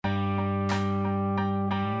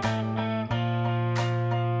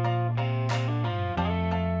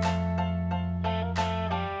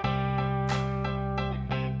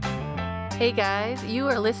Hey guys, you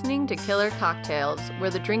are listening to Killer Cocktails, where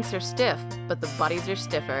the drinks are stiff, but the bodies are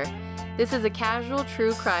stiffer. This is a casual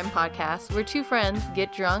true crime podcast where two friends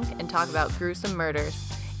get drunk and talk about gruesome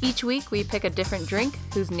murders. Each week we pick a different drink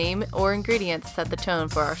whose name or ingredients set the tone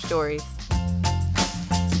for our stories.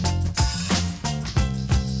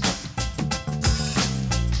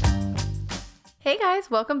 Hey guys,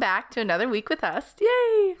 welcome back to another week with us.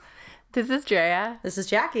 Yay! This is Drea. This is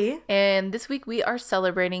Jackie. And this week we are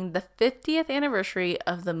celebrating the 50th anniversary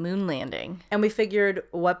of the moon landing. And we figured,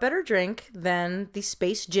 what better drink than the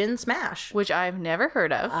Space Gin Smash? Which I've never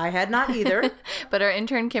heard of. I had not either. But our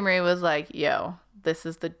intern Kimmery was like, yo, this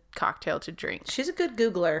is the cocktail to drink. She's a good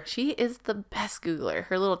Googler. She is the best Googler.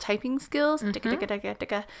 Her little typing skills,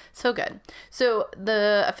 so good. So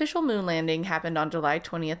the official moon landing happened on July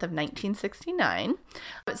 20th of 1969.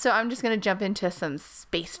 So I'm just going to jump into some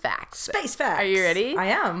space facts. Space facts. Are you ready? I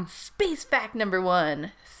am. Space fact number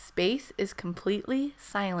 1. Space is completely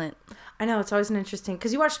silent. I know, it's always an interesting,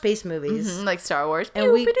 because you watch space movies. Like Star Wars.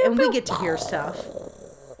 And we get to hear stuff.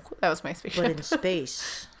 That was my spaceship. But in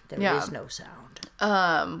space, there is no sound.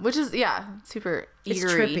 Which is, super eerie. It's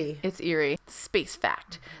trippy. It's eerie. Space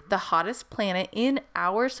fact. The hottest planet in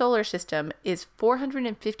our solar system is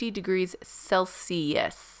 450 degrees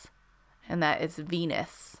Celsius. And that is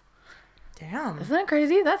Venus. Damn. Isn't that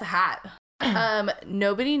crazy? That's hot.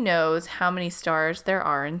 Nobody knows how many stars there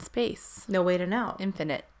are in space. No way to know.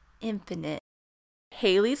 Infinite.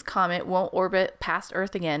 Halley's Comet won't orbit past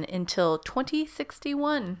Earth again until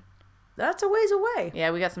 2061. That's a ways away.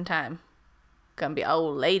 Yeah, we got some time. Gonna be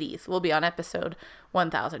old ladies. We'll be on episode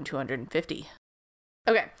 1250.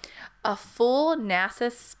 Okay. A full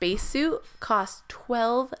NASA spacesuit costs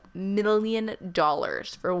 $12 million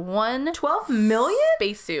for one 12 million?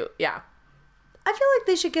 spacesuit. Yeah. I feel like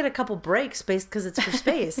they should get a couple breaks because it's for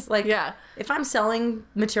space. Like, yeah. If I'm selling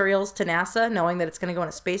materials to NASA, knowing that it's going to go in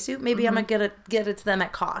a spacesuit, maybe I'm going to get it to them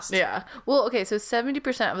at cost. Yeah. Well, okay, so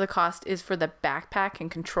 70% of the cost is for the backpack and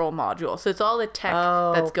control module. So it's all the tech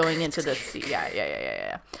that's going into this.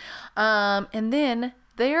 Yeah. And then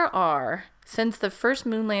there are, since the first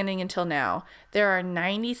moon landing until now, there are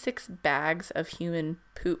 96 bags of human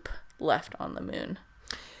poop left on the moon.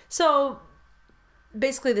 So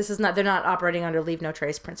basically, they're not operating under leave no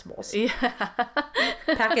trace principles. Yeah.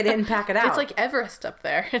 Pack it in, pack it out. It's like Everest up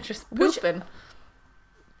there. It's just pooping.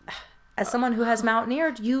 As someone who has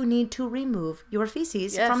mountaineered, you need to remove your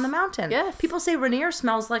feces from the mountain. Yes. People say Rainier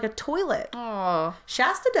smells like a toilet. Oh.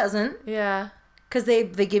 Shasta doesn't. Yeah. Because they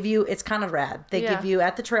give you, it's kind of rad. They give you,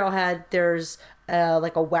 at the trailhead, there's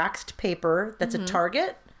like a waxed paper that's a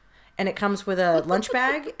target. And it comes with a lunch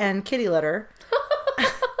bag and kitty litter.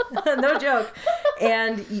 No joke.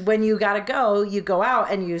 And when you gotta go, you go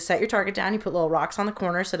out and you set your target down. You put little rocks on the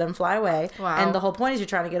corner so it doesn't fly away. Wow. And the whole point is you're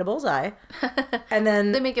trying to get a bullseye. And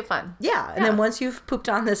then they make it fun. Yeah. And then once you've pooped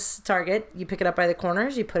on this target, you pick it up by the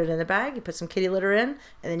corners, you put it in the bag, you put some kitty litter in, and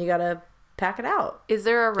then you gotta pack it out. Is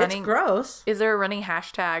there a running... It's gross. Is there a running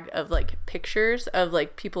hashtag of like pictures of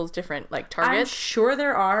like people's different like targets? I'm sure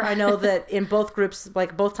there are. I know that in both groups,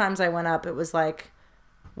 like both times I went up, it was like,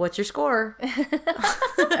 what's your score?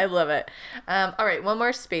 I love it. All right, one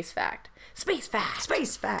more space fact. Space facts.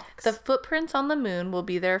 The footprints on the moon will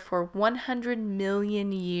be there for 100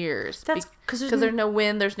 million years. That's because there's no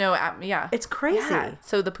wind, there's no It's crazy. Yeah.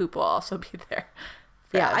 So the poop will also be there.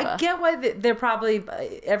 Yeah, I get why they're probably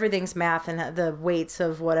everything's math and the weights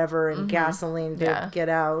of whatever and gasoline to get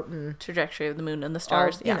out and trajectory of the moon and the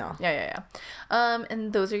stars. Yeah.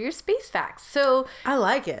 And those are your space facts. So I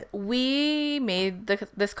like it. We made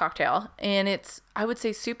this cocktail and it's, I would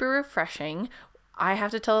say, super refreshing. I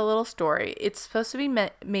have to tell a little story. It's supposed to be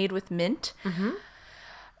made with mint. Mm-hmm.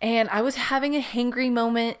 And I was having a hangry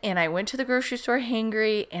moment and I went to the grocery store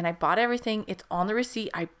hangry and I bought everything. It's on the receipt.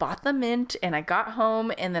 I bought the mint and I got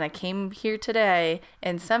home and then I came here today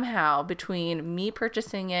and somehow between me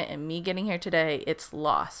purchasing it and me getting here today, it's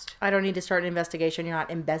lost. I don't need to start an investigation. You're not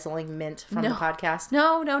embezzling mint from the podcast.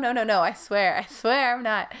 No. I swear I'm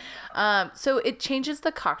not. So it changes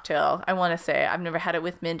the cocktail. I want to say I've never had it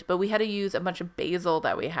with mint, but we had to use a bunch of basil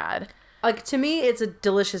that we had. Like, to me, it's a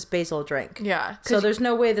delicious basil drink. Yeah. So there's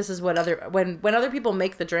no way this is what when other people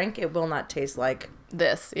make the drink, it will not taste like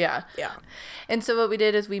this. Yeah. Yeah. And so what we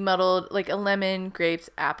did is we muddled like a lemon, grapes,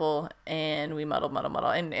 apple, and we muddled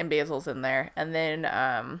and basil's in there. And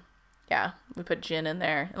then, we put gin in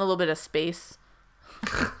there and a little bit of space.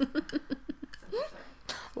 A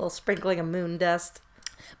little sprinkling of moon dust.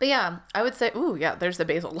 But yeah, I would say, ooh, yeah, there's the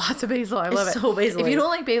basil. Lots of basil. I love it. So basil. If you don't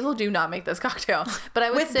like basil, do not make this cocktail. But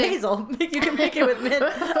I would say... With basil. You can make it with mint.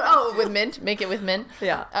 Oh, with mint? Make it with mint?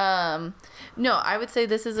 Yeah. No, I would say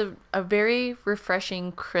this is a very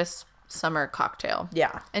refreshing, crisp summer cocktail.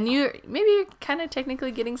 Yeah. And you're kind of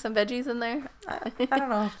technically getting some veggies in there. I don't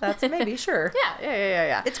know if that's maybe, sure.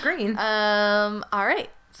 Yeah. It's green. All right.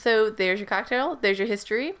 So there's your cocktail. There's your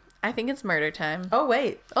history. I think it's murder time. Oh,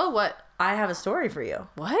 wait. Oh, what? I have a story for you.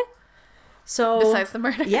 What? So besides the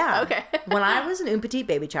murder? Yeah. Okay. When I was an une petite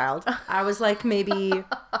baby child, I was like maybe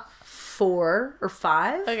 4 or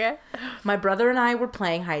 5. Okay. My brother and I were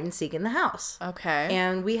playing hide and seek in the house. Okay.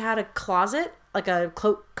 And we had a closet, like a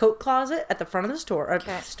coat closet at the front of the store, at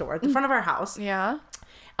the front of our house. Yeah.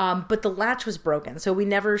 But the latch was broken, so we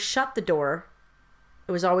never shut the door.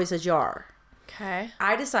 It was always ajar. Okay.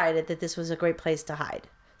 I decided that this was a great place to hide.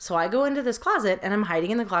 So I go into this closet, and I'm hiding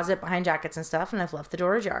in the closet behind jackets and stuff, and I've left the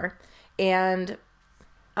door ajar. And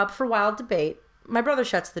up for wild debate, my brother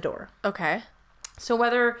shuts the door. Okay. So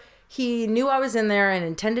whether he knew I was in there and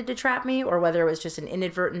intended to trap me, or whether it was just an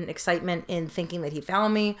inadvertent excitement in thinking that he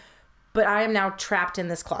found me, but I am now trapped in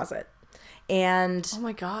this closet. And oh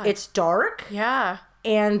my God. It's dark. Yeah.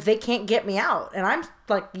 And they can't get me out. And I'm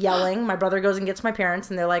like yelling. My brother goes and gets my parents,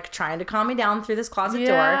 and they're like trying to calm me down through this closet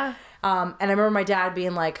door. And I remember my dad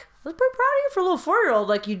being like, I was pretty proud of you for a little 4-year-old.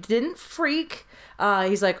 Like, you didn't freak.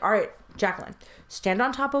 He's like, all right, Jacqueline, stand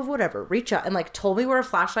on top of whatever, reach out, and like told me where a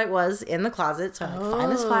flashlight was in the closet. So I like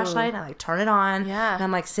find this flashlight, and I like turn it on. Yeah. And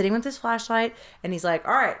I'm like sitting with this flashlight, and he's like,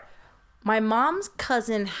 all right, my mom's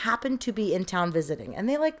cousin happened to be in town visiting, and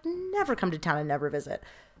they like never come to town and never visit.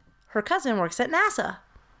 Her cousin works at NASA.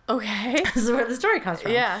 Okay. This is where the story comes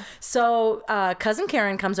from. Yeah. So cousin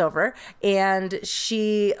Karen comes over, and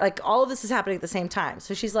she, like, all of this is happening at the same time.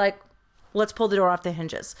 So she's like, let's pull the door off the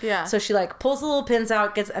hinges. Yeah. So she like pulls the little pins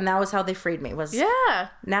out, and that was how they freed me. Yeah.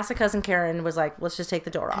 NASA cousin Karen was like, let's just take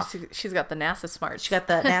the door off. She's got the NASA smarts. She got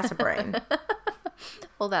the NASA brain.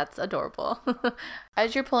 Well, that's adorable.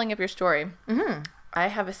 As you're pulling up your story, I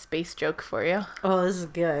have a space joke for you. Oh, this is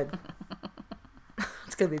good.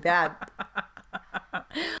 It's gonna be bad.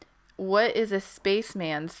 What is a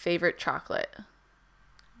spaceman's favorite chocolate?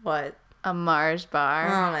 What? A Mars bar.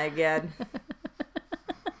 Oh my God.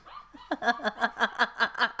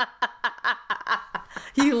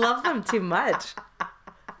 You love them too much.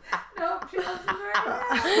 Nope, she loves them very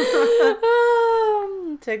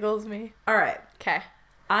much. Tickles me. All right. Okay.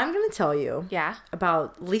 I'm going to tell you Yeah.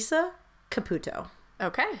 about Lisa Caputo.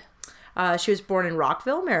 Okay. She was born in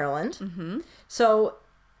Rockville, Maryland. Mm-hmm. So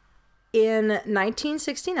in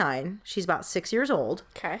 1969, she's about 6 years old.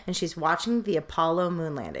 Okay. And she's watching the Apollo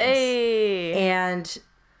moon landings. Hey. And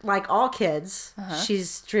like all kids,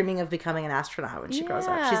 she's dreaming of becoming an astronaut when she grows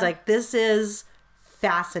up. Yeah. She's like, this is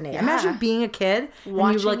fascinating. Yeah. Imagine being a kid.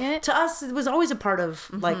 Watching and it. To us, it was always a part of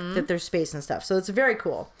like that there's space and stuff. So it's very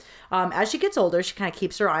cool. As she gets older, she kind of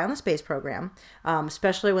keeps her eye on the space program,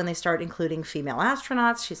 especially when they start including female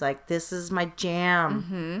astronauts. She's like, this is my jam.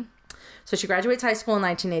 Mm-hmm. So she graduates high school in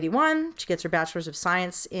 1981. She gets her Bachelor's of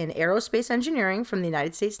Science in Aerospace Engineering from the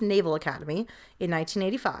United States Naval Academy in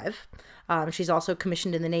 1985. She's also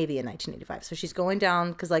commissioned in the Navy in 1985. So she's going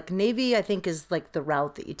down, because like Navy, I think, is like the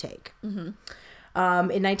route that you take. Mm-hmm.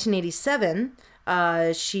 In 1987,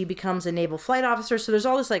 she becomes a naval flight officer. So there's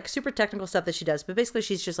all this like super technical stuff that she does. But basically,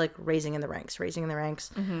 she's just like raising in the ranks.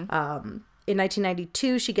 Mm-hmm. In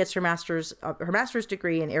 1992, she gets her master's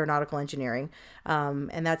degree in aeronautical engineering.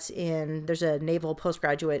 And there's a naval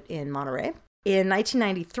postgraduate in Monterey. In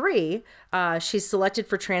 1993, she's selected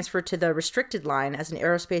for transfer to the restricted line as an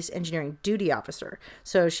aerospace engineering duty officer.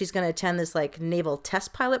 So she's going to attend this like naval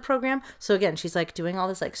test pilot program. So again, she's like doing all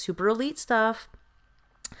this like super elite stuff.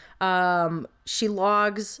 She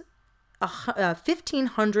logs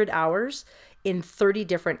 1,500 hours in 30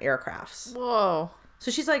 different aircrafts. Whoa.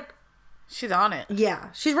 So she's like, she's on it. Yeah,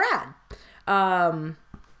 she's rad.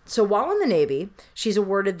 So while in the Navy, she's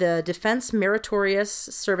awarded the Defense Meritorious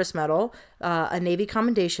Service Medal, a Navy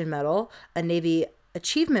Commendation Medal, a Navy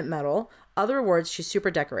Achievement Medal, other awards. She's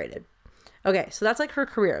super decorated. Okay, so that's like her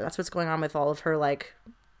career. That's what's going on with all of her like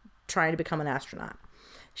trying to become an astronaut.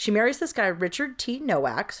 She marries this guy, Richard T.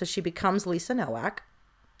 Nowak, so she becomes Lisa Nowak.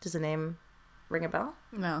 Does the name ring a bell?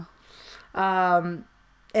 No.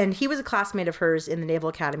 And he was a classmate of hers in the Naval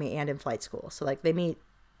Academy and in flight school. So like they meet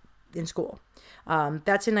in school.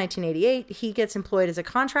 That's in 1988. He gets employed as a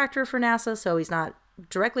contractor for NASA, so he's not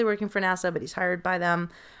directly working for NASA, but he's hired by them.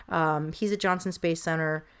 He's at Johnson Space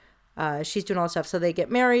Center. She's doing all this stuff. So they get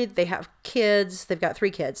married. They have kids. They've got 3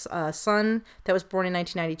 kids. A son that was born in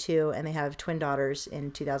 1992, and they have twin daughters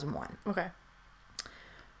in 2001. Okay.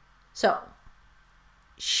 So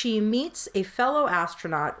she meets a fellow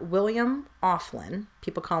astronaut, William Offlin.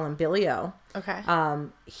 People call him Billy O. Okay.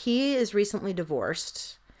 He is recently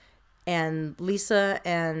divorced, and Lisa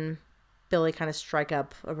and Billy kind of strike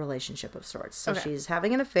up a relationship of sorts. So she's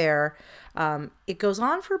having an affair. It goes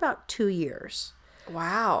on for about 2 years.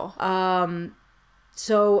 Wow.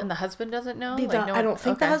 So and the husband doesn't know? I don't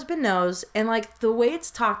think the husband knows. And like the way it's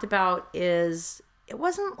talked about is it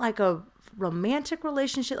wasn't like a romantic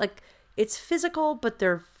relationship. Like it's physical, but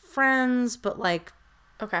they're friends, but like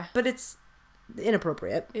but it's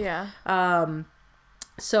inappropriate. Yeah.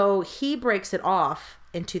 So he breaks it off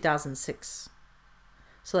in 2006.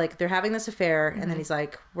 So like they're having this affair, and then he's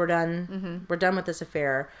like, "We're done. Mm-hmm. We're done with this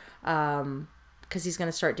affair," because he's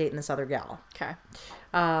gonna start dating this other gal. Okay.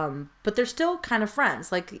 But they're still kind of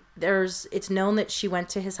friends. Like it's known that she went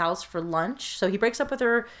to his house for lunch. So he breaks up with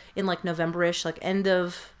her in like November-ish, like end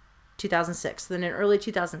of 2006. Then in early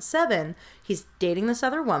 2007, he's dating this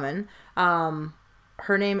other woman.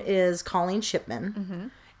 Her name is Colleen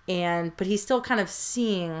Shipman, but he's still kind of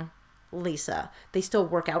seeing Lisa. They still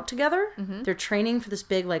work out together. They're training for this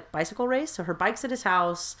big like bicycle race. So her bike's at his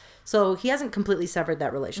house. So he hasn't completely severed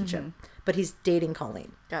that relationship, but he's dating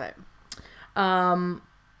Colleen. Got it.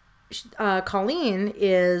 Colleen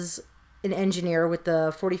is an engineer with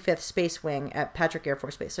the 45th Space Wing at Patrick Air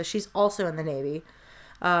Force Base. So she's also in the Navy.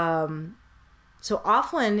 So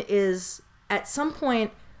Offlin is at some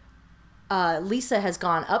point, Lisa has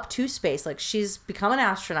gone up to space. Like she's become an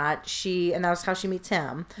astronaut. And that's how she meets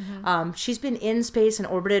him. She's been in space and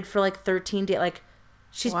orbited for like 13 days. Like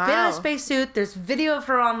she's been in a spacesuit. There's video of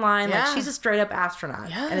her online. Yeah. Like she's a straight up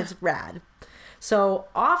astronaut, and it's rad. So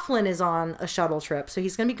Offlin is on a shuttle trip. So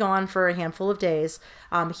he's going to be gone for a handful of days.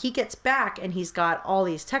 He gets back and he's got all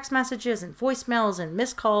these text messages and voicemails and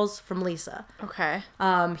missed calls from Lisa. Okay.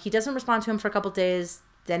 He doesn't respond to him for a couple days.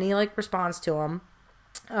 Then he like responds to him.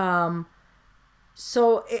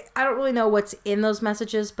 So I don't really know what's in those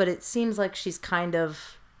messages, but it seems like she's kind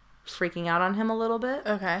of freaking out on him a little bit.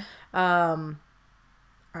 Okay. All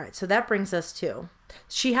right. So that brings us to,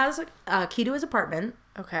 she has a key to his apartment.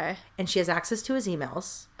 Okay. And she has access to his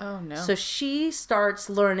emails. Oh, no. So she starts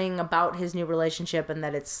learning about his new relationship and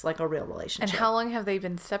that it's like a real relationship. And how long have they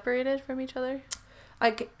been separated from each other?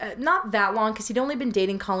 Like, not that long, because he'd only been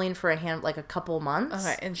dating Colleen for a couple months.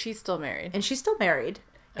 Okay, and she's still married.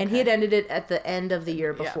 And he had ended it at the end of the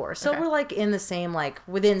year before. Yeah. So we're like in the same, like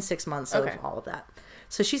within 6 months of all of that.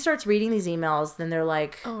 So she starts reading these emails. Then they're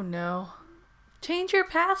like, oh no, change your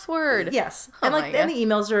password. Yes. And like then the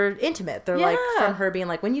emails are intimate. They're like from her being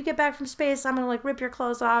like, when you get back from space, I'm going to like rip your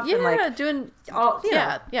clothes off. Yeah. And like doing all,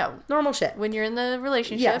 normal shit. When you're in the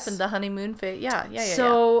relationship and the honeymoon phase. Yeah.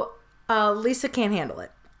 So Lisa can't handle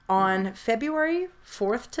it. On February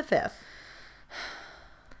 4th to 5th,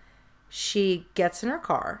 she gets in her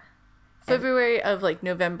car. February of like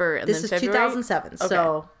November and then February? This is 2007. Okay.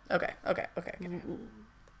 So. Okay.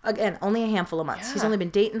 Again, only a handful of months. Yeah. He's only been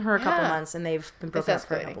dating her a couple months and they've been broken up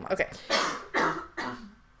for a couple months. Okay.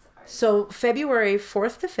 So February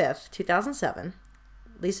 4th to 5th, 2007,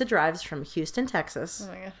 Lisa drives from Houston, Texas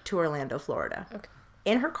to Orlando, Florida. Okay.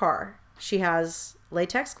 In her car, she has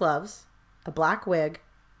latex gloves, a black wig,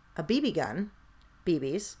 a BB gun,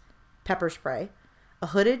 BBs, pepper spray, a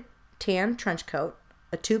hooded tan trench coat,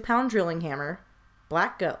 a 2-pound drilling hammer,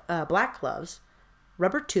 black gloves,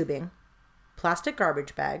 rubber tubing, plastic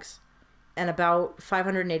garbage bags, and about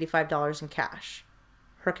 $585 in cash.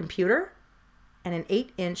 Her computer, and an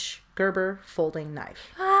 8-inch Gerber folding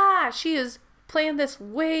knife. She is playing this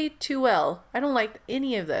way too well. I don't like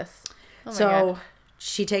any of this. Oh my God.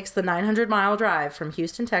 She takes the 900-mile drive from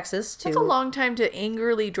Houston, Texas to... That's a long time to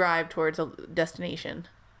angrily drive towards a destination.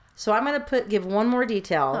 So I'm going to give one more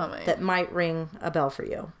detail that might ring a bell for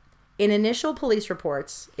you. In initial police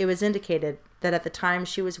reports, it was indicated that at the time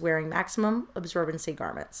she was wearing maximum absorbency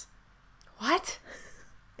garments. What?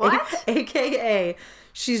 AKA,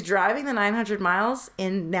 she's driving the 900 miles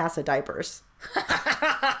in NASA diapers.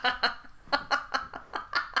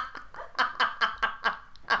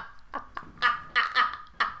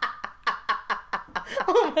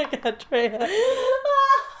 Oh my God, Treya.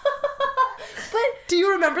 But do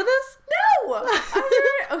you remember this? No.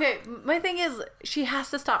 Okay, my thing is, she has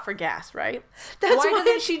to stop for gas, right? Why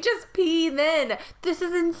doesn't she just pee then? This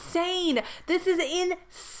is insane.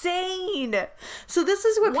 So this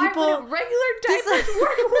is what people... Why would regular diapers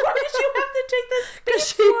work? Why did you have to take the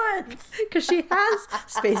space ones? Because she has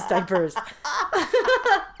space diapers.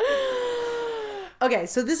 Okay,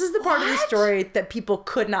 so this is the part of the story that people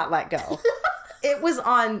could not let go. It was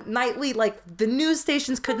on nightly, like the news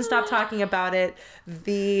stations couldn't stop talking about it.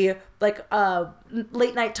 The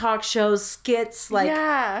late night talk shows, skits,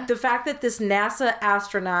 the fact that this NASA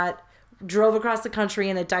astronaut drove across the country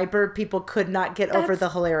in a diaper, people could not get over the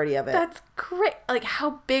hilarity of it. That's great. Like,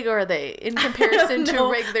 how big are they in comparison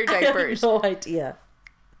to regular diapers? I have no idea.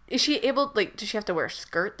 Is she able, does she have to wear a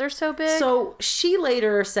skirt? They're so big? So she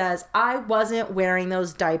later says, I wasn't wearing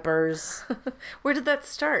those diapers. Where did that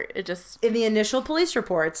start? It just... In the initial police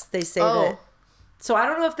reports, they say that. So I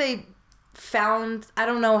don't know if they I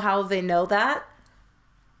don't know how they know that,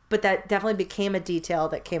 but that definitely became a detail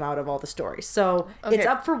that came out of all the stories. So it's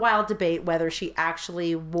up for wild debate whether she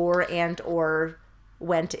actually wore and or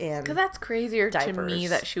went in. Because that's crazier diapers. To me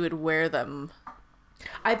that she would wear them.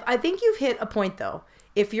 I think you've hit a point, though.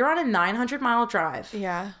 If you're on a 900-mile drive,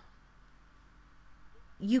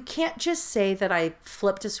 you can't just say that I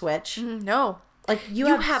flipped a switch. No. Like, you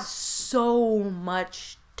have so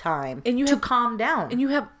much time to calm down. And you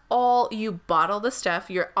bought all the stuff.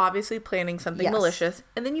 You're obviously planning something malicious.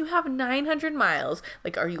 And then you have 900 miles.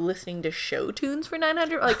 Like, are you listening to show tunes for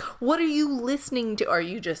 900? Like, what are you listening to? Are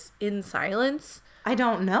you just in silence? I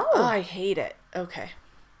don't know. Oh, I hate it. Okay.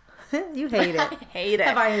 You hate it. I hate it.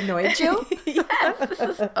 Have I annoyed you?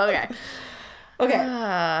 Yes. Okay.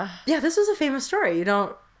 Yeah, this was a famous story. You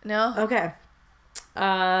don't... No? Okay.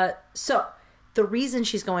 So, the reason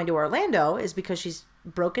she's going to Orlando is because she's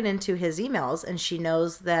broken into his emails and she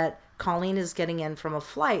knows that Colleen is getting in from a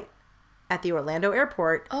flight at the Orlando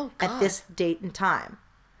airport at this date and time.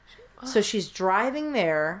 So she's driving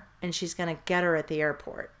there and she's going to get her at the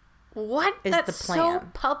airport. What? That's the plan. So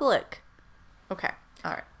public. Okay.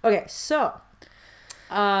 All right. Okay, so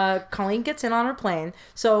Colleen gets in on her plane.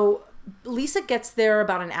 So Lisa gets there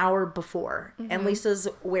about an hour before, and Lisa's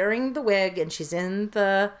wearing the wig, and she's in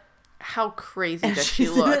the... How crazy does she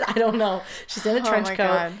look? I don't know. She's in a trench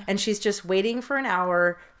coat, and she's just waiting for an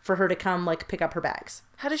hour for her to come, pick up her bags.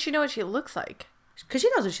 How does she know what she looks like? Because she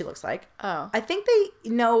knows what she looks like. Oh. I think they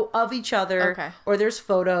know of each other, or there's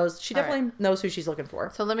photos. She definitely knows who she's looking for.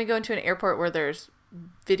 So let me go into an airport where there's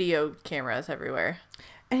video cameras everywhere.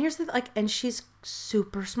 And here's the and she's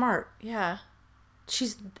super smart. Yeah.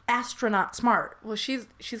 She's astronaut smart. Well, she's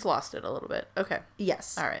lost it a little bit. Okay.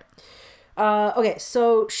 Yes. All right. Okay,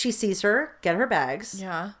 so she sees her get her bags.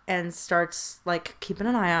 Yeah. And starts keeping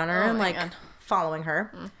an eye on her and following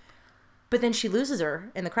her. But then she loses her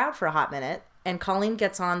in the crowd for a hot minute. And Colleen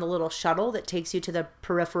gets on the little shuttle that takes you to the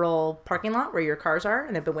peripheral parking lot where your cars are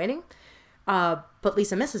and have been waiting. But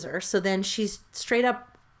Lisa misses her. So then she's straight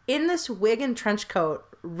up in this wig and trench coat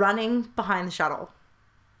running behind the shuttle.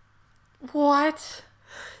 What?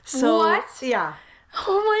 So, what? Yeah.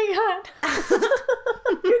 Oh my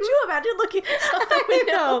God. Could you imagine looking out the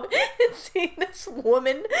window and seeing this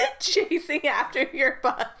woman chasing after your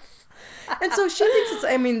bus? And so she thinks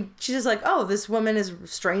she's just like, oh, this woman is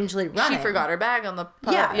strangely running. She forgot her bag on the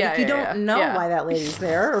bus. Yeah, you don't know why that lady's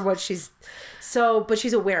there or what she's... So, but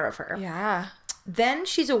she's aware of her. Yeah. Then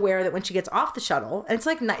she's aware that when she gets off the shuttle, and it's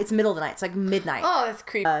night, it's middle of the night, it's midnight. Oh, that's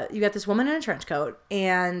creepy. You got this woman in a trench coat,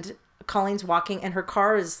 and Colleen's walking, and her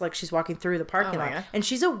car is she's walking through the parking lot, God. And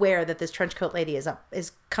she's aware that this trench coat lady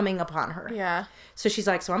is coming upon her. Yeah. So she's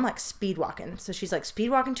so I'm speed walking. So she's speed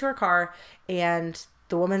walking to her car, and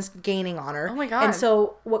the woman's gaining on her. Oh my God. And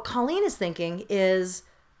so what Colleen is thinking is,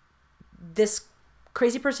 this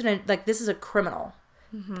crazy person, this is a criminal.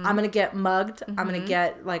 Mm-hmm. I'm going to get mugged. Mm-hmm. I'm going to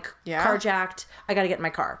get carjacked. I got to get in my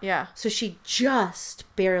car. Yeah. So she just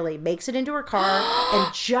barely makes it into her car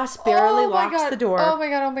and just barely locks the door. Oh my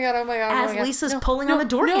God. Oh my God. Oh my God. As Lisa's pulling on the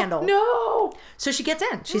door handle. No. So she gets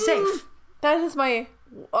in. She's safe. That is my...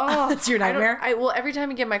 Oh, that's your nightmare? Well, every time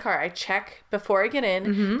I get in my car, I check before I get in,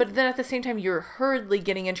 mm-hmm. but then at the same time, you're hurriedly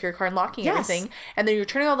getting into your car and locking everything, and then you're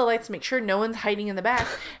turning all the lights to make sure no one's hiding in the back,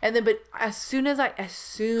 and then, but as soon as I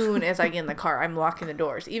get in the car, I'm locking the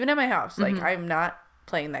doors, even at my house. Mm-hmm. I'm not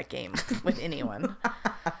playing that game with anyone.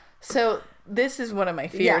 So this is one of my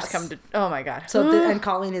fears come to, oh my God. So, and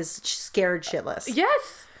Colleen is scared shitless.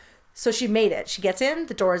 Yes. So she made it. She gets in,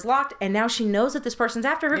 the door is locked, and now she knows that this person's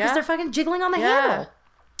after her because they're fucking jiggling on the handle.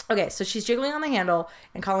 Okay, so she's jiggling on the handle,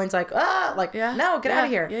 and Colleen's no, get out of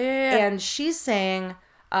here. Yeah. And she's saying,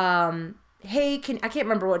 hey, I can't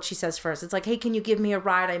remember what she says first. It's hey, can you give me a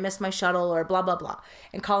ride? I missed my shuttle, or blah, blah, blah.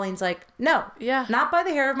 And Colleen's no. Yeah. Not by the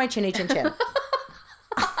hair of my chinny chin chin.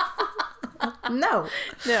 No.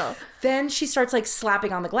 Then she starts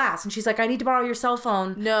slapping on the glass, and she's I need to borrow your cell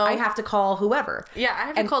phone. No. I have to call whoever. Yeah, I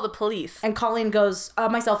have to call the police. And Colleen goes,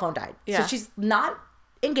 my cell phone died. Yeah. So she's not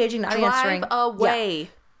engaging, not Drive answering. away. Yeah.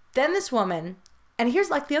 Then this woman, and here's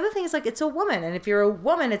the other thing is it's a woman, and if you're a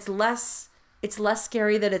woman, it's less it's less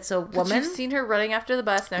scary that it's a woman. You've seen her running after the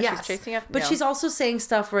bus. Now she's chasing after. But she's also saying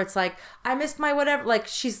stuff where it's like, I missed my whatever. Like,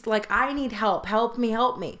 she's like, I need help. Help me,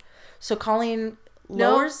 help me. So Colleen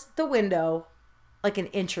lowers the window like an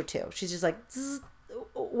inch or two. She's just like,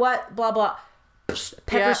 what? Blah, blah.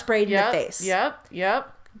 Pepper sprayed in the face.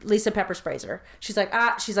 Yep. Lisa pepper sprays her. She's like,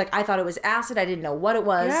 I thought it was acid. I didn't know what it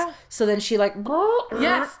was. Yeah. So then she like,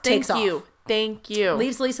 takes off. Thank you.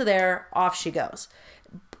 Leaves Lisa there. Off she goes.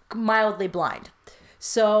 Mildly blind.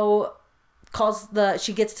 So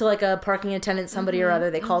she gets to like a parking attendant, somebody or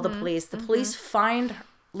other. They call the police. The police find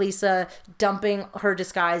Lisa dumping her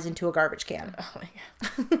disguise into a garbage can. Oh my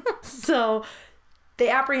God. So they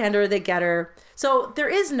apprehend her. They get her. So there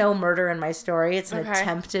is no murder in my story. It's an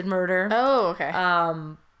attempted murder. Oh, okay.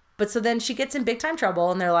 But so then she gets in big time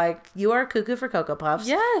trouble, and they're like, "You are cuckoo for Cocoa Puffs."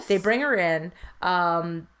 Yes. They bring her in.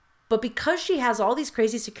 But because she has all these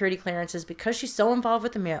crazy security clearances, because she's so involved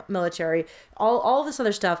with the military, all this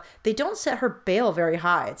other stuff, they don't set her bail very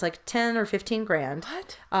high. It's like 10 or 15 grand.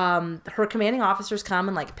 What? Her commanding officers come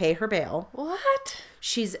and like pay her bail. What?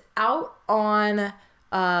 She's out on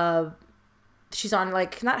she's on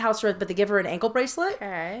like not house arrest, but they give her an ankle bracelet.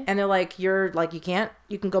 Okay. And they're like, you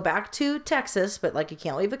can go back to Texas, but like you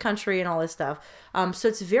can't leave the country and all this stuff. So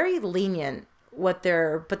it's very lenient but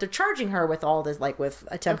they're charging her with all this, like with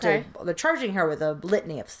attempted, they're charging her with a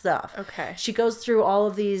litany of stuff. Okay. She goes through all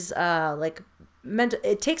of these,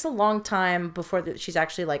 it takes a long time before she's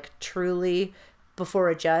actually like truly before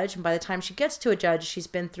a judge. And by the time she gets to a judge, she's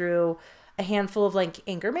been through a handful of like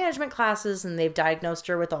anger management classes, and they've diagnosed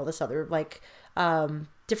her with all this other like,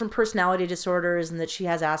 different personality disorders, and that she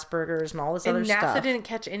has Asperger's and all this other stuff. And NASA didn't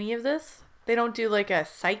catch any of this? They don't do like a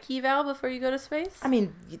psych eval before you go to space? I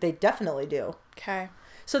mean, they definitely do. Okay.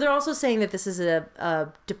 So they're also saying that this is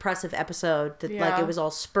a depressive episode, that like it was all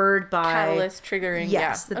spurred by... Catalyst triggering.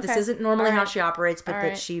 Yes, that this isn't normally how she operates, but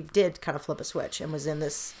that she did kind of flip a switch and was in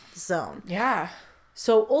this zone. Yeah.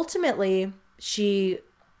 So ultimately, she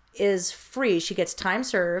is free. She gets time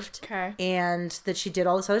served. Okay. And that she did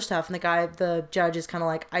all this other stuff. And the judge is kind of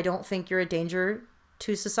like, I don't think you're a danger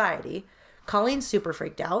to society. Colleen's super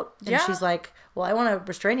freaked out, and she's like, well, I want a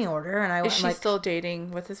restraining order. And is she still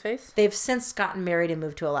dating what's his face? They've since gotten married and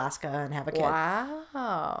moved to Alaska and have a kid.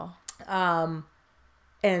 Wow.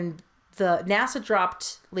 And the NASA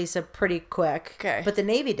dropped Lisa pretty quick. Okay. But the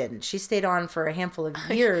Navy didn't. She stayed on for a handful of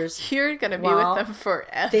years. You're going to be with them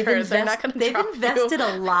forever. They're not going to They've invested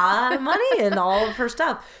a lot of money in all of her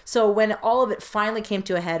stuff. So when all of it finally came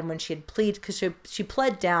to a head, when she had pleaded, because she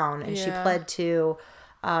pled down, and she pled to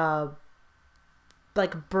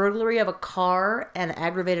like burglary of a car and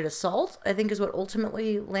aggravated assault, I think is what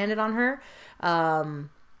ultimately landed on her.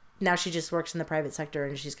 Now she just works in the private sector,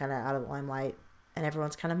 and she's kind of out of the limelight, and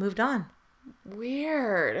everyone's kind of moved on.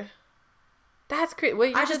 Weird. That's great.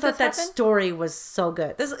 Wait, I just thought that story was so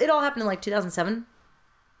good. It all happened in like 2007.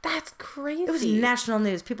 That's crazy. It was national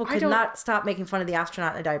news. People could not stop making fun of the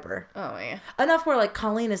astronaut in a diaper. Oh man. Enough where like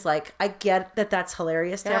Colleen is like, I get that that's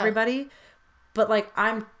hilarious to everybody, but like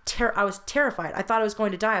I was terrified. I thought I was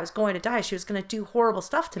going to die. I was going to die. She was going to do horrible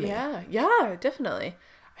stuff to me. Yeah, definitely.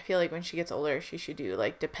 I feel like when she gets older, she should do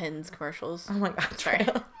like Depends commercials. Oh my God. Sorry.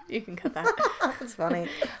 You can cut that. That's funny.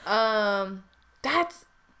 That's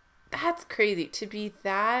crazy to be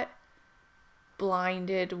that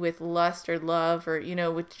blinded with lust or love, or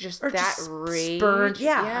with just rage. Spurned.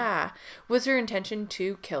 Yeah. Was her intention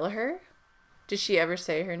to kill her? Did she ever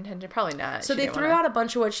say her intention? Probably not. So they threw out a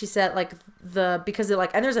bunch of what she said, like because they're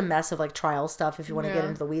like, and there's a mess of like trial stuff if you want to get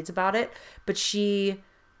into the weeds about it. But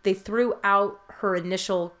they threw out her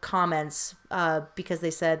initial comments because they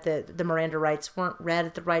said that the Miranda rights weren't read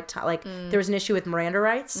at the right time. Like there was an issue with Miranda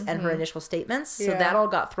rights and her initial statements. So that all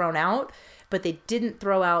got thrown out. But they didn't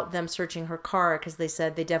throw out them searching her car because they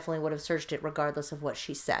said they definitely would have searched it regardless of what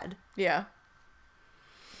she said. Yeah.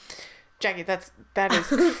 Jackie, that is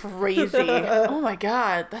crazy. Oh my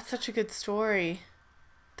God, that's such a good story.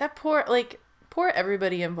 That poor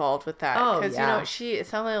everybody involved with that. Oh, because it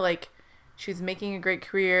sounded like she was making a great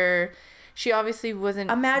career. She obviously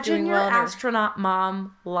wasn't. Imagine doing your well astronaut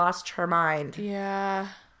mom lost her mind. Yeah,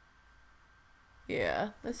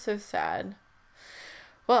 that's so sad.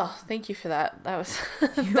 Well, thank you for that. That was.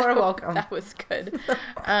 You're welcome. That was good.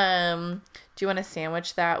 Do you want to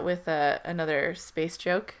sandwich that with another space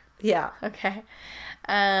joke? Yeah. Okay.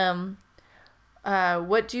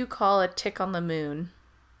 What do you call a tick on the moon?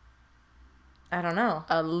 I don't know.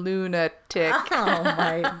 A lunatic. Oh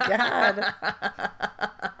my God.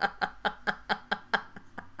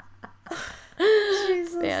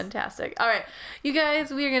 Jesus. Fantastic. All right. You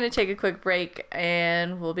guys, we are going to take a quick break,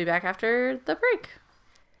 and we'll be back after the break.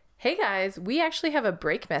 Hey guys, we actually have a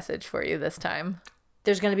break message for you this time.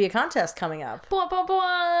 There's going to be a contest coming up. Blah, blah,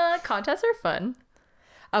 blah. Contests are fun.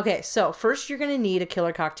 Okay, so first you're going to need a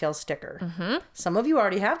Killer Cocktail sticker. Mm-hmm. Some of you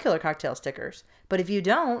already have Killer Cocktail stickers, but if you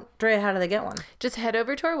don't, Drea, how do they get one? Just head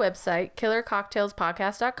over to our website,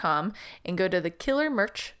 killercocktailspodcast.com, and go to the Killer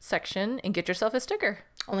Merch section and get yourself a sticker.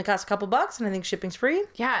 Only costs a couple bucks, and I think shipping's free.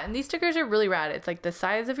 Yeah, and these stickers are really rad. It's like the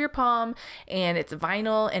size of your palm, and it's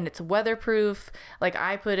vinyl, and it's weatherproof. Like,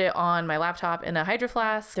 I put it on my laptop in a Hydro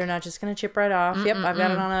Flask. They're not just going to chip right off. Yep, I've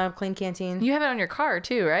got it on a clean canteen. You have it on your car,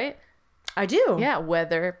 too, right? I do. Yeah,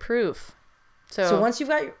 weatherproof. So once you've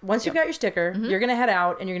got your sticker, you're going to head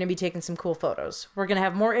out and you're going to be taking some cool photos. We're going to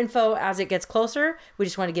have more info as it gets closer. We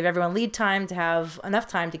just want to give everyone lead time to have enough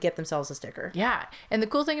time to get themselves a sticker. Yeah. And the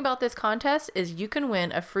cool thing about this contest is you can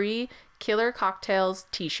win a free Killer Cocktails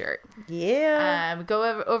t-shirt. Yeah.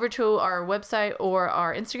 Go over to our website or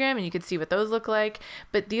our Instagram and you can see what those look like.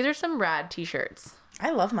 But these are some rad t-shirts.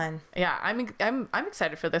 I love mine. Yeah, I'm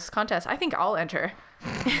excited for this contest. I think I'll enter.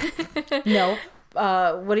 No.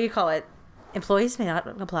 What do you call it? Employees may not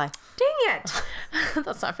apply. Dang it.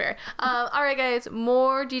 That's not fair. All right, guys,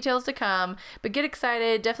 more details to come, but get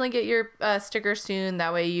excited. Definitely get your sticker soon.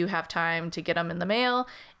 That way you have time to get them in the mail,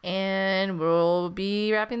 and we'll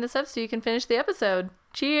be wrapping this up so you can finish the episode.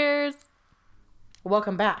 Cheers.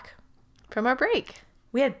 Welcome back from our break.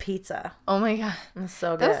 We had pizza. Oh my God. It was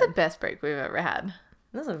so good. That was the best break we've ever had.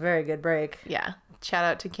 That was a very good break. Yeah. Shout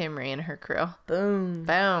out to Kimry and her crew. Boom.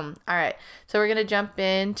 Boom. All right. So we're going to jump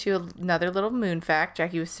into another little moon fact.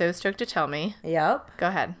 Jackie was so stoked to tell me. Yep. Go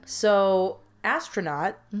ahead. So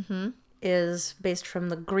astronaut is based from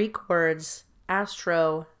the Greek words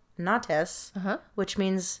astronautes, which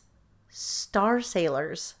means star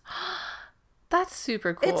sailors. That's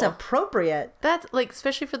super cool. It's appropriate. That's like,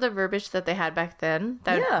 especially for the verbiage that they had back then.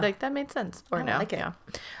 That made sense. Or no. Like it. Yeah.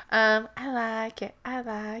 I like it. I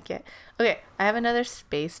like it. Okay. I have another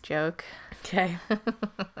space joke. Okay.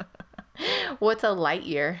 What's a light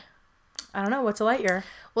year? I don't know. What's a light year?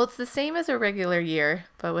 Well, it's the same as a regular year,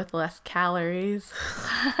 but with less calories.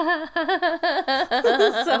 So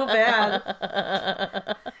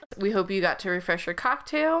bad. We hope you got to refresh your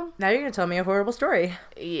cocktail. Now you're going to tell me a horrible story.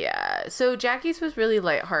 Yeah. So Jackie's was really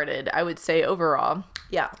lighthearted, I would say, overall.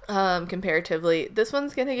 Yeah. Comparatively. This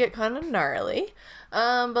one's going to get kind of gnarly.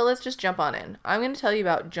 But let's just jump on in. I'm going to tell you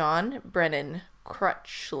about John Brennan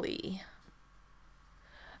Crutchley.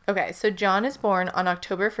 Okay, so John is born on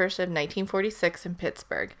October 1st of 1946 in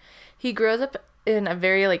Pittsburgh. He grows up in a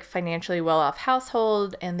very, financially well-off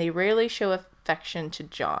household, and they rarely show affection to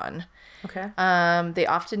John. Okay. They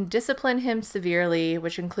often discipline him severely,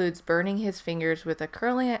 which includes burning his fingers with a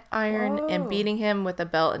curling iron and beating him with a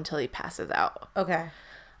belt until he passes out. Okay.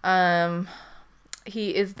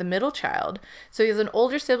 He is the middle child. So he has an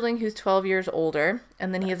older sibling who's 12 years older,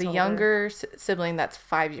 and then he has a younger sibling that's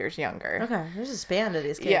 5 years younger. Okay, there's a span to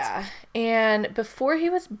these kids. Yeah. And before he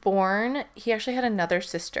was born, he actually had another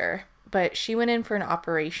sister, but she went in for an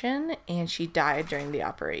operation, and she died during the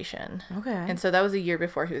operation. Okay. And so that was a year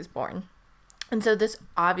before he was born. And so this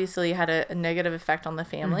obviously had a negative effect on the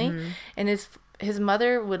family. Mm-hmm. And his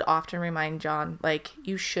mother would often remind John,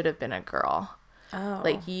 you should have been a girl. Oh.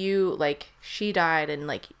 She died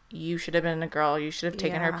and, you should have been a girl. You should have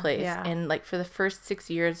taken her place. Yeah. And, for the first 6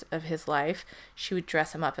 years of his life, she would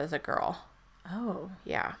dress him up as a girl. Oh.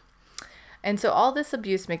 Yeah. And so all this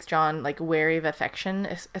abuse makes John, wary of affection,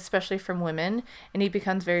 especially from women. And he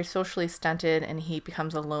becomes very socially stunted and he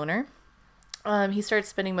becomes a loner. He starts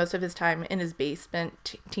spending most of his time in his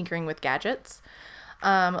basement tinkering with gadgets.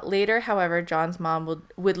 Later, however, John's mom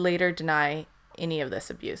would later deny any of this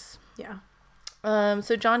abuse. Yeah.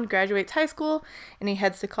 So John graduates high school and he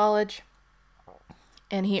heads to college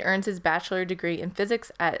and he earns his bachelor degree in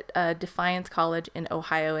physics at Defiance College in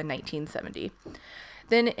Ohio in 1970.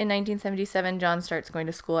 Then in 1977, John starts going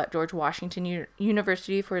to school at George Washington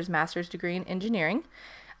University for his master's degree in engineering.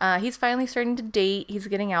 He's finally starting to date. He's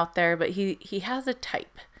getting out there, but he has a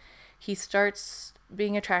type. He starts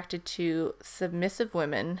being attracted to submissive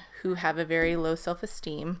women who have a very low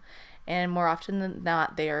self-esteem. And more often than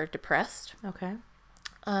not, they are depressed. Okay.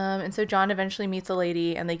 And so John eventually meets a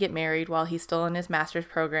lady and they get married while he's still in his master's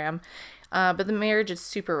program. But the marriage is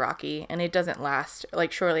super rocky and it doesn't last.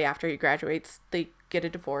 Shortly after he graduates, they get a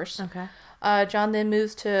divorce. Okay. John then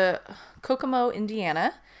moves to Kokomo,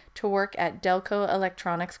 Indiana to work at Delco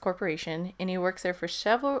Electronics Corporation. And he works there for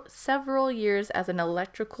several years as an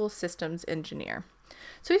electrical systems engineer.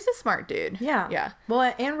 So he's a smart dude. Yeah. Yeah.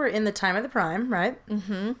 Well, and we're in the time of the prime, right?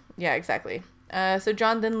 Mm-hmm. Yeah, exactly. So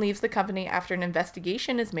John then leaves the company after an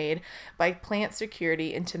investigation is made by plant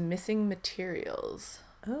security into missing materials.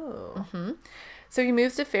 Oh. Mm-hmm. So he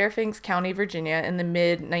moves to Fairfax County, Virginia in the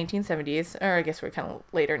mid-1970s, or I guess we're kind of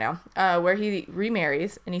later now, where he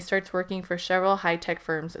remarries and he starts working for several high-tech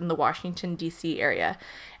firms in the Washington, D.C. area.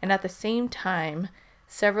 And at the same time,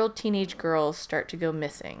 several teenage girls start to go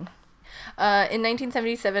missing. In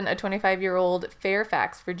 1977, a 25-year-old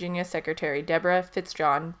Fairfax, Virginia secretary, Deborah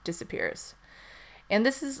Fitzjohn, disappears. And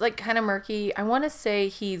this is like kind of murky. I want to say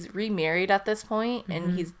he's remarried at this point,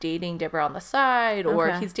 and he's dating Deborah on the side,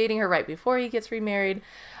 or he's dating her right before he gets remarried.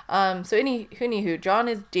 Anywho, John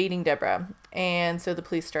is dating Deborah, and so the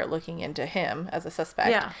police start looking into him as a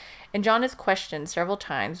suspect. Yeah. And John is questioned several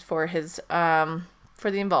times for his for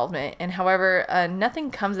the involvement, and however, nothing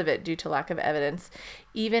comes of it due to lack of evidence,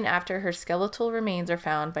 even after her skeletal remains are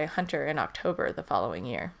found by a hunter in October the following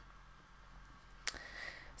year.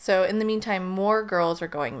 So in the meantime, more girls are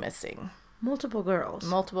going missing. Multiple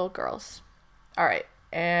girls. All right.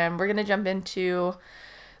 And we're going to jump into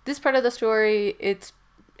this part of the story. It's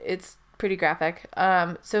pretty graphic.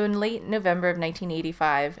 So in late November of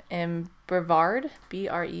 1985 in Brevard,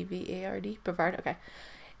 Brevard, Brevard, okay.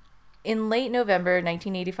 In late November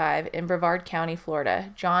 1985 in Brevard County,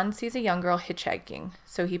 Florida, John sees a young girl hitchhiking.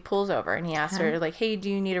 So he pulls over and he asks her, like, hey, do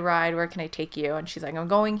you need a ride? Where can I take you? And she's like, I'm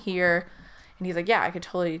going here. And he's like, yeah, I could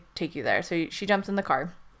totally take you there. So she jumps in the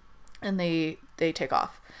car and they take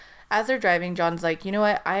off. As they're driving, John's like, you know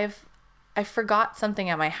what? I forgot something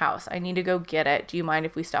at my house. I need to go get it. Do you mind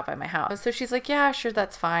if we stop by my house? So she's like, yeah, sure,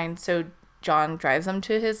 that's fine. So John drives them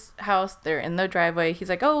to his house. They're in the driveway. He's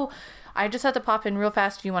like, oh, I just have to pop in real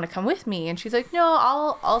fast. Do you want to come with me? And she's like, no,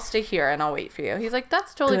 I'll stay here and I'll wait for you. He's like,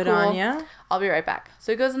 that's totally Good cool. on ya. I'll be right back.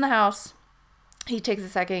 So he goes in the house. He takes a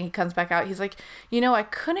second. He comes back out. He's like, you know, I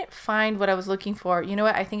couldn't find what I was looking for. You know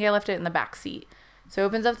what? I think I left it in the back seat. So he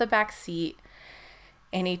opens up the back seat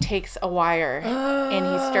and he takes a wire and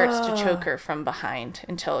he starts to choke her from behind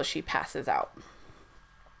until she passes out.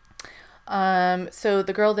 So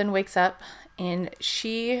the girl then wakes up and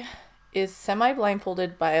she is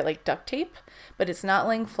semi-blindfolded by like duct tape, but it's not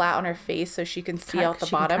laying flat on her face so she can see out the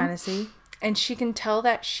bottom. Kind of see. And she can tell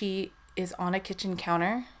that she is on a kitchen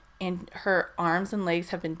counter and her arms and legs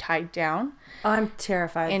have been tied down. I'm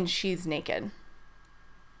terrified. And she's naked.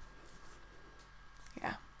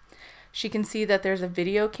 Yeah. She can see that there's a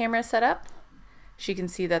video camera set up. She can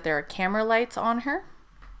see that there are camera lights on her.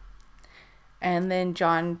 And then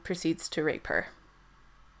John proceeds to rape her.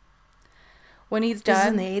 When he's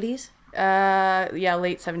done... This is in the 80s? Yeah,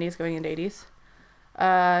 late 70s going into 80s.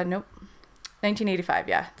 Nope. 1985,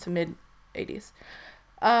 yeah. It's mid-80s.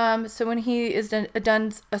 So when he is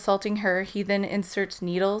done assaulting her, he then inserts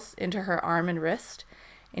needles into her arm and wrist,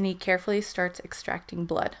 and he carefully starts extracting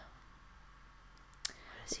blood.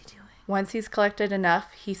 What is he doing? Once he's collected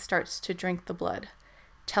enough, he starts to drink the blood,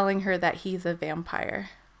 telling her that he's a vampire.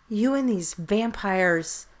 You and these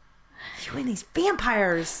vampires.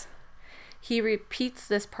 He repeats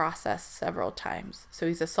this process several times. So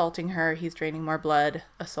he's assaulting her, he's draining more blood,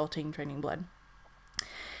 assaulting, draining blood.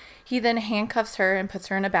 He then handcuffs her and puts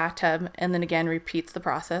her in a bathtub and then again repeats the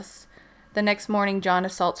process. The next morning, John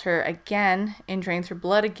assaults her again and drains her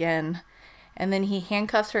blood again. And then he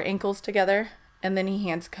handcuffs her ankles together and then he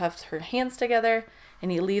handcuffs her hands together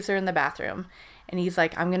and he leaves her in the bathroom. And he's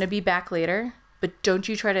like, I'm going to be back later, but don't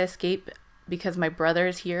you try to escape because my brother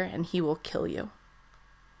is here and he will kill you.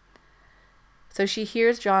 So she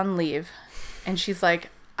hears John leave and she's like,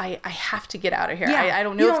 I have to get out of here. Yeah, I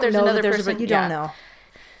don't know if there's another person. You don't know.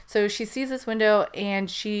 So she sees this window and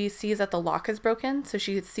she sees that the lock is broken. So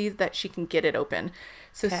she sees that she can get it open.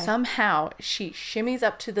 So somehow she shimmies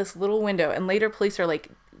up to this little window and later police are like,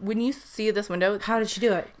 when you see this window, how did she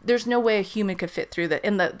do it? There's no way a human could fit through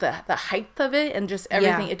the height of it and just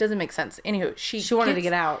everything. Yeah. It doesn't make sense. Anywho, she wanted to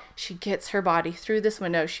get out. She gets her body through this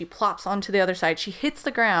window. She plops onto the other side. She hits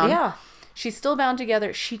the ground. Yeah. She's still bound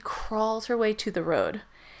together. She crawls her way to the road.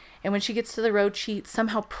 And when she gets to the road, she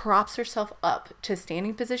somehow props herself up to a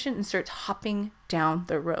standing position and starts hopping down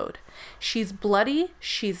the road. She's bloody.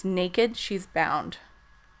 She's naked. She's bound.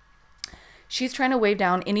 She's trying to wave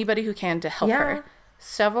down anybody who can to help her.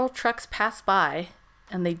 Several trucks pass by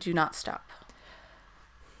and they do not stop.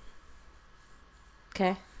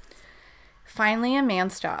 Okay. Finally, a man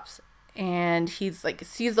stops. And he's like,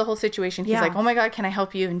 sees the whole situation. He's like, oh my God, can I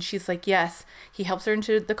help you? And she's like, yes. He helps her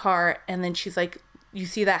into the car. And then she's like, you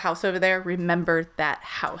see that house over there? Remember that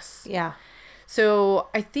house. Yeah. So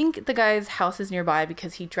I think the guy's house is nearby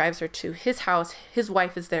because he drives her to his house. His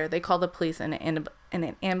wife is there. They call the police and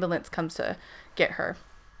an ambulance comes to get her.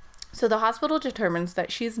 So the hospital determines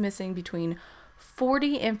that she's missing between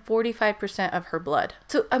 40 and 45% of her blood.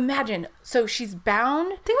 So imagine, so she's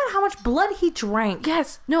bound. Think about how much blood he drank.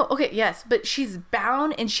 Yes. No, okay, yes. But she's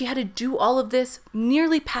bound and she had to do all of this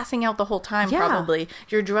nearly passing out the whole time, probably.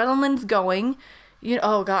 Your adrenaline's going.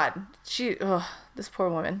 Oh, God. This poor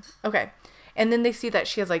woman. Okay. And then they see that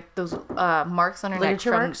she has like those marks on her neck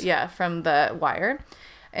from the wire.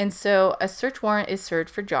 And so a search warrant is served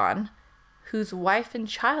for John, whose wife and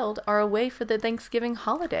child are away for the Thanksgiving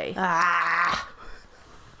holiday.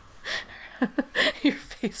 Your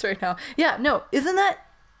face right now. Yeah, no, isn't that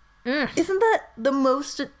the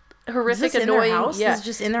most horrific, annoying? House? Yeah, this is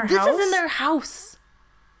just in their house. This is in their house.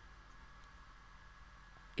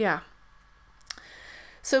 Yeah.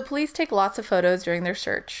 So police take lots of photos during their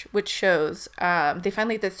search, which shows they find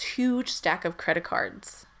like this huge stack of credit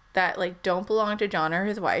cards that like don't belong to John or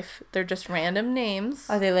his wife. They're just random names.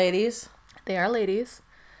 Are they ladies? They are ladies.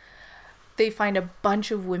 They find a bunch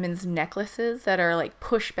of women's necklaces that are like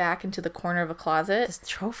pushed back into the corner of a closet. This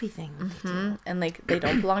trophy thing. Mm-hmm. And like they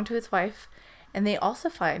don't belong to his wife. And they also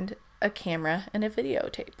find a camera and a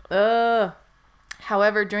videotape.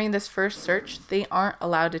 However, during this first search, they aren't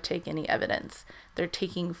allowed to take any evidence. They're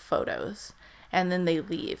taking photos. And then they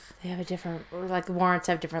leave. They have a different, like warrants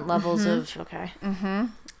have different levels of, okay.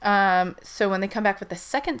 Mm-hmm. So when they come back with the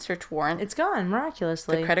second search warrant, it's gone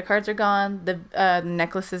miraculously. The credit cards are gone. The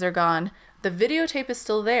necklaces are gone. The videotape is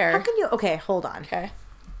still there. How can you, okay, hold on. Okay.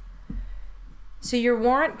 So your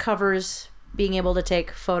warrant covers being able to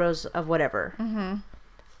take photos of whatever. Mm-hmm.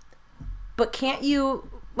 But can't you,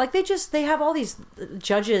 like they have all these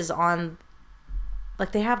judges on,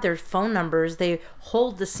 like they have their phone numbers, they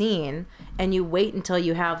hold the scene, and you wait until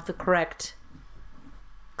you have the correct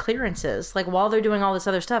clearances. Like while they're doing all this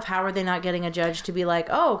other stuff, how are they not getting a judge to be like,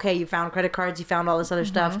 oh, okay, you found credit cards, you found all this other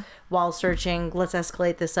stuff while searching, let's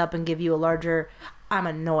escalate this up and give you a larger... I'm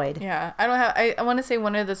annoyed. Yeah, I want to say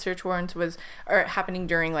one of the search warrants was happening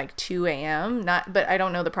during like 2 a.m. But I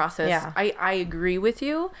don't know the process. Yeah. I agree with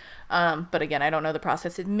you. But again, I don't know the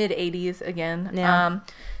process. It's mid 80s again. Yeah.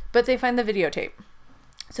 But they find the videotape.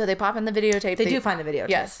 So they pop in the videotape. They do find the videotape.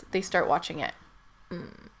 Yes, they start watching it.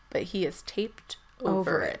 But he is taped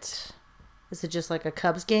over it. Is it just like a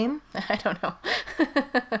Cubs game? I don't know.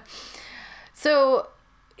 So,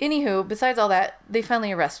 anywho, besides all that, they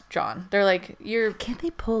finally arrest John. They're like, Can't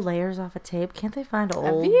they pull layers off a tape? Can't they find old...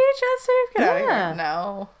 A VHS tape? Get out of here.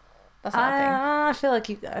 No. That's not a thing. I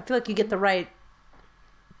feel like you get the right...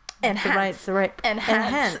 Enhance.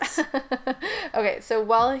 Okay, so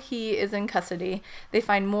while he is in custody, they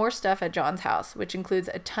find more stuff at John's house, which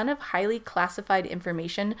includes a ton of highly classified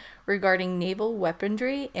information regarding naval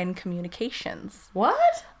weaponry and communications.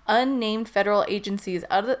 What? Unnamed federal agencies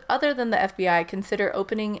other than the FBI consider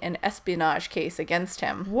opening an espionage case against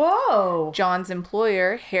him. Whoa! John's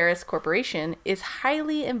employer, Harris Corporation, is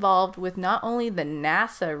highly involved with not only the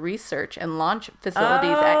NASA research and launch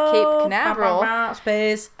facilities at Cape Canaveral,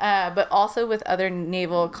 space, but also with other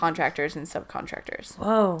naval contractors and subcontractors.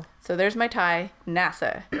 Whoa! So there's my tie,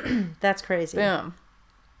 NASA. That's crazy. Boom.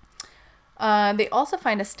 They also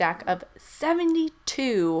find a stack of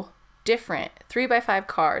 72 different 3x5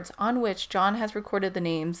 cards on which John has recorded the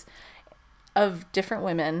names of different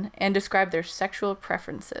women and described their sexual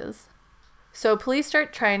preferences. So police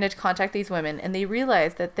start trying to contact these women, and they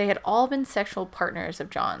realize that they had all been sexual partners of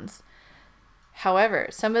John's. However,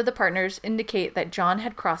 some of the partners indicate that John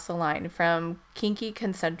had crossed the line from kinky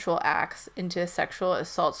consensual acts into sexual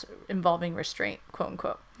assaults involving restraint, quote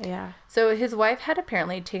unquote. Yeah. So his wife had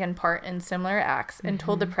apparently taken part in similar acts and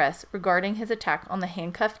told the press regarding his attack on the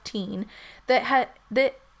handcuffed teen that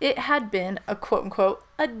it had been a quote unquote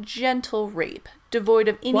a gentle rape, devoid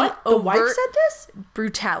of any The wife said this?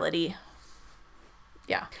 Brutality.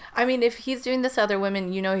 Yeah. I mean, if he's doing this to other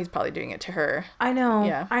women, you know he's probably doing it to her. I know.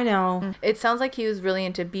 Yeah. I know. It sounds like he was really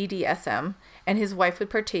into BDSM, and his wife would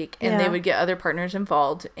partake, and they would get other partners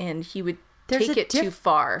involved, and he would take it too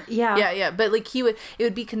far. Yeah. Yeah. But like it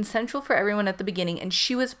would be consensual for everyone at the beginning, and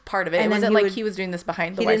she was part of it. And it wasn't like he was doing this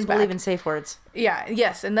behind the wife's back. He didn't believe in safe words. Yeah.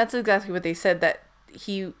 Yes. And that's exactly what they said, that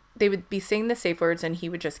they would be saying the safe words and he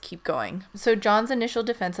would just keep going. So John's initial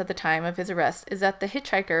defense at the time of his arrest is that the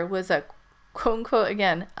hitchhiker was a quote unquote,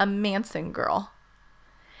 again, a Manson girl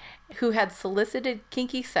who had solicited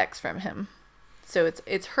kinky sex from him. So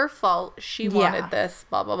it's her fault. She wanted this,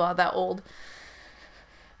 blah, blah, blah. That old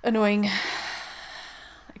annoying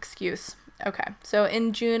excuse. Okay. So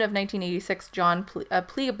in June of 1986, John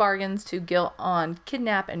plea bargains to guilt on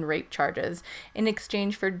kidnap and rape charges in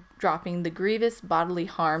exchange for dropping the grievous bodily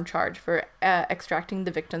harm charge for extracting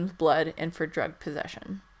the victim's blood and for drug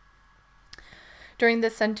possession. During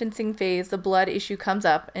the sentencing phase, the blood issue comes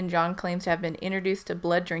up, and John claims to have been introduced to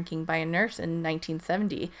blood drinking by a nurse in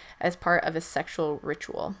 1970 as part of a sexual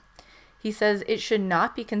ritual. He says it should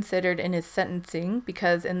not be considered in his sentencing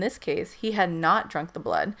because, in this case, he had not drunk the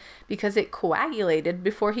blood because it coagulated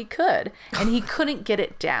before he could, and he couldn't get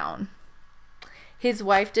it down. His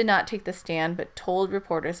wife did not take the stand, but told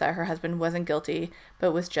reporters that her husband wasn't guilty,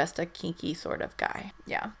 but was just a kinky sort of guy.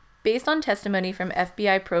 Yeah. Based on testimony from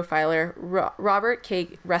FBI profiler Robert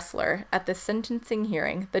K. Ressler at the sentencing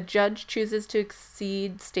hearing, the judge chooses to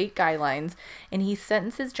exceed state guidelines, and he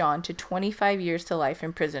sentences John to 25 years to life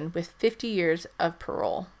in prison with 50 years of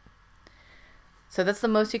parole. So that's the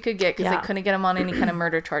most he could get because they couldn't get him on any kind of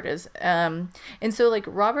murder charges. And so, like,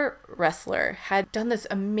 Robert Ressler had done this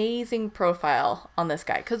amazing profile on this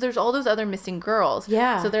guy because there's all those other missing girls.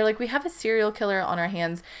 Yeah. So they're like, we have a serial killer on our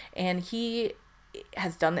hands, and he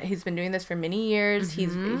has done that. He's been doing this for many years. He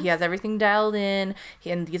has everything dialed in,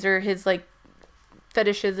 and these are his like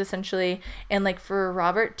fetishes essentially. And like for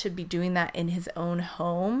Robert to be doing that in his own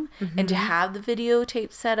home and to have the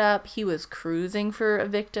videotape set up, he was cruising for a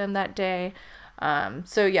victim that day.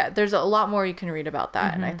 So yeah, there's a lot more you can read about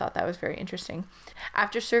that, and I thought that was very interesting.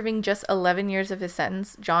 After serving just 11 years of his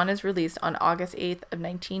sentence, John is released on August 8th of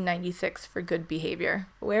 1996 for good behavior.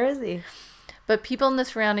 Where is he? But people in the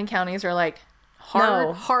surrounding counties are like,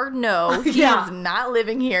 hard no. He is not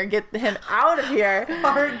living here. Get him out of here.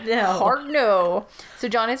 Hard no. So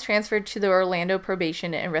John is transferred to the Orlando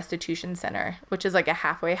Probation and Restitution Center, which is like a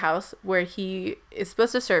halfway house where he is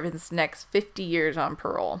supposed to serve his next 50 years on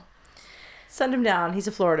parole. Send him down. He's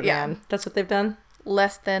a Florida man. That's what they've done.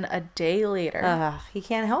 Less than a day later. He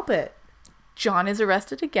can't help it. John is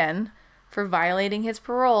arrested again for violating his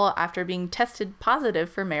parole after being tested positive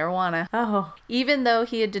for marijuana. Oh. Even though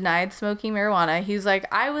he had denied smoking marijuana, he was like,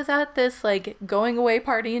 I was at this like going away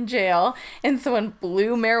party in jail and someone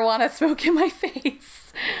blew marijuana smoke in my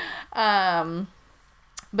face.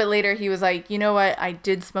 But later he was like, you know what? I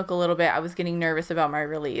did smoke a little bit. I was getting nervous about my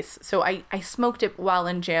release. So I smoked it while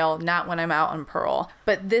in jail, not when I'm out on parole.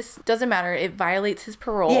 But this doesn't matter. It violates his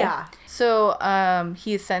parole. Yeah. So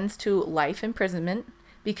he is sentenced to life imprisonment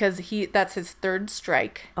because that's his third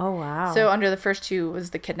strike. Oh, wow. So under the first two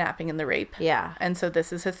was the kidnapping and the rape. Yeah. And so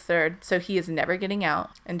this is his third. So he is never getting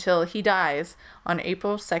out until he dies on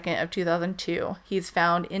April 2nd of 2002. He's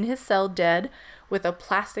found in his cell dead with a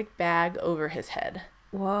plastic bag over his head.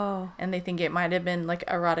 Whoa. And they think it might have been like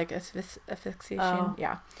erotic asphyxiation. Oh.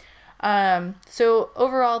 Yeah. So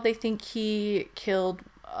overall, they think he killed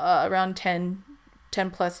around 10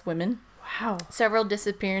 plus women. Wow. Several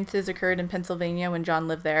disappearances occurred in Pennsylvania when John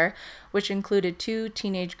lived there, which included 2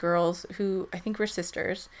 teenage girls who I think were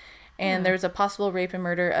sisters. And there was a possible rape and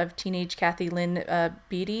murder of teenage Kathy Lynn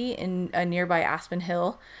Beatty in a nearby Aspen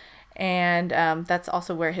Hill. And that's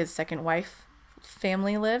also where his second wife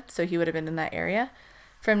family lived. So he would have been in that area.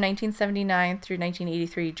 From 1979 through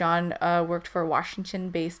 1983, John worked for a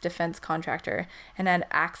Washington-based defense contractor and had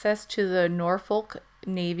access to the Norfolk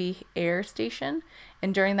Navy Air Station.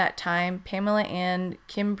 And during that time, Pamela Ann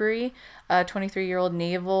Kimbry, a 23-year-old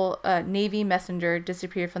Navy messenger,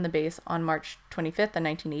 disappeared from the base on March 25th of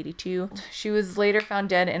 1982. She was later found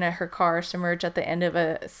dead in her car submerged at the end of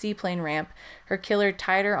a seaplane ramp. Her killer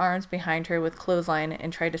tied her arms behind her with clothesline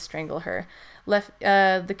and tried to strangle her.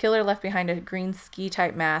 The killer left behind a green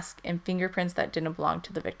ski-type mask and fingerprints that didn't belong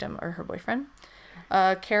to the victim or her boyfriend.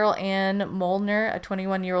 Carol Ann Molnar, a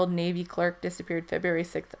 21-year-old Navy clerk, disappeared February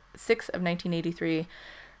 6th of 1983.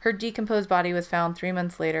 Her decomposed body was found 3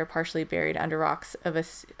 months later, partially buried under rocks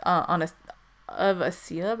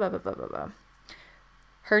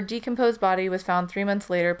Her decomposed body was found 3 months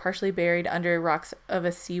later, partially buried under rocks of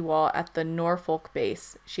a seawall at the Norfolk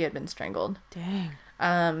base. She had been strangled.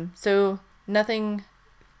 Dang. So nothing.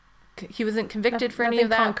 He wasn't convicted for any of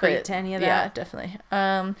that. Concrete to any of that. Yeah, definitely.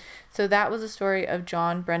 So that was the story of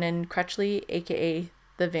John Brennan Crutchley, aka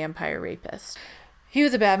the vampire rapist. He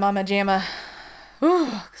was a bad mama jamma.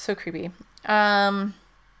 Ooh, so creepy.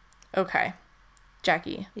 Okay,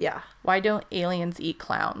 Jackie. Yeah. Why don't aliens eat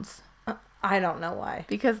clowns? I don't know why.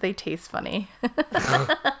 Because they taste funny.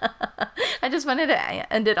 I just wanted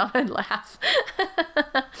to end it on a laugh.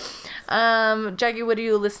 Jackie, what are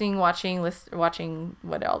you listening, watching,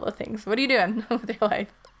 what all the things? What are you doing with your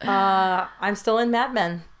life? I'm still in Mad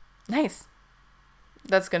Men. Nice.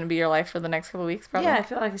 That's going to be your life for the next couple of weeks, probably? Yeah, I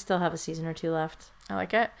feel like I still have a season or 2 left. I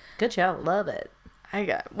like it. Good show. Love it.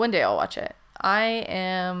 One day I'll watch it. I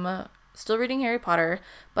am still reading Harry Potter,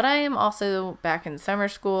 but I am also back in summer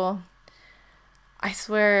school. I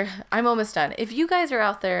swear, I'm almost done. If you guys are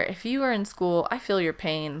out there, if you are in school, I feel your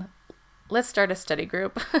pain. let's start a study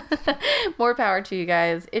group. More power to you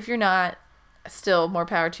guys. If you're not, still more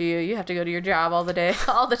power to you. You have to go to your job all the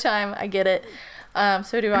time. I get it.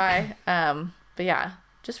 So do I. But yeah,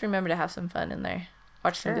 just remember to have some fun in there.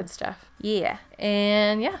 Watch some good stuff. Yeah.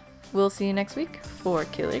 And yeah, we'll see you next week for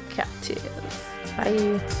Killer Cocktails.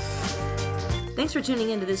 Bye. Thanks for tuning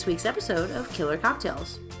into this week's episode of Killer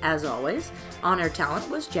Cocktails. As always, on-air talent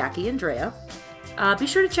was Jackie and Drea. Be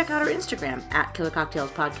sure to check out our Instagram at Killer Cocktails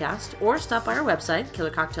Podcast or stop by our website,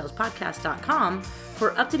 killercocktailspodcast.com,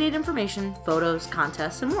 for up-to-date information, photos,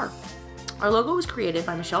 contests, and more. Our logo was created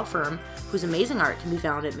by Michelle Firm, whose amazing art can be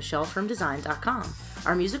found at michellefirmdesign.com.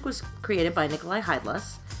 Our music was created by Nikolai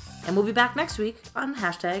Heidless, and we'll be back next week on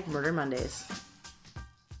 #Murder Mondays.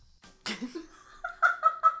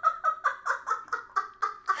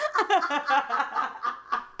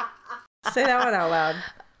 Say that one out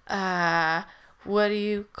loud. What do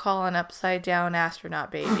you call an upside down astronaut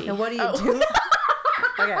baby? And what do you do?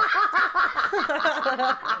 Okay.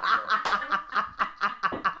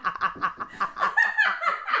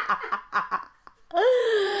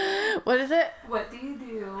 What is it? What do you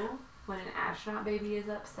do when an astronaut baby is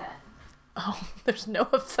upset? Oh, there's no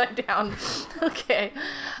upside down. Okay.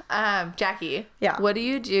 Jackie. Yeah. What do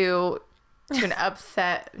you do to an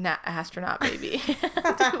upset astronaut baby?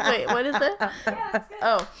 Wait, what is it? Yeah, that's good.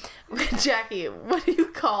 Oh, Jackie, what do you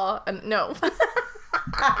call no.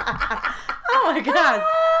 Oh my god.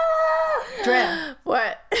 Drea.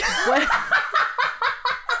 What? What?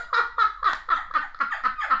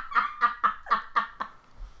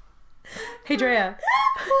 Hey, Drea.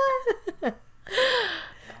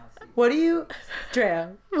 What do you...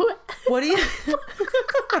 Drea. What do you...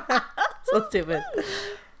 So stupid.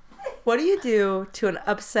 What do you do to an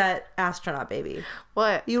upset astronaut baby?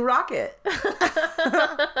 What? You rock it.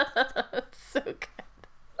 So good.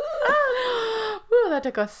 Ooh, that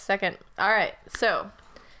took a second. All right, so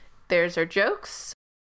there's our jokes.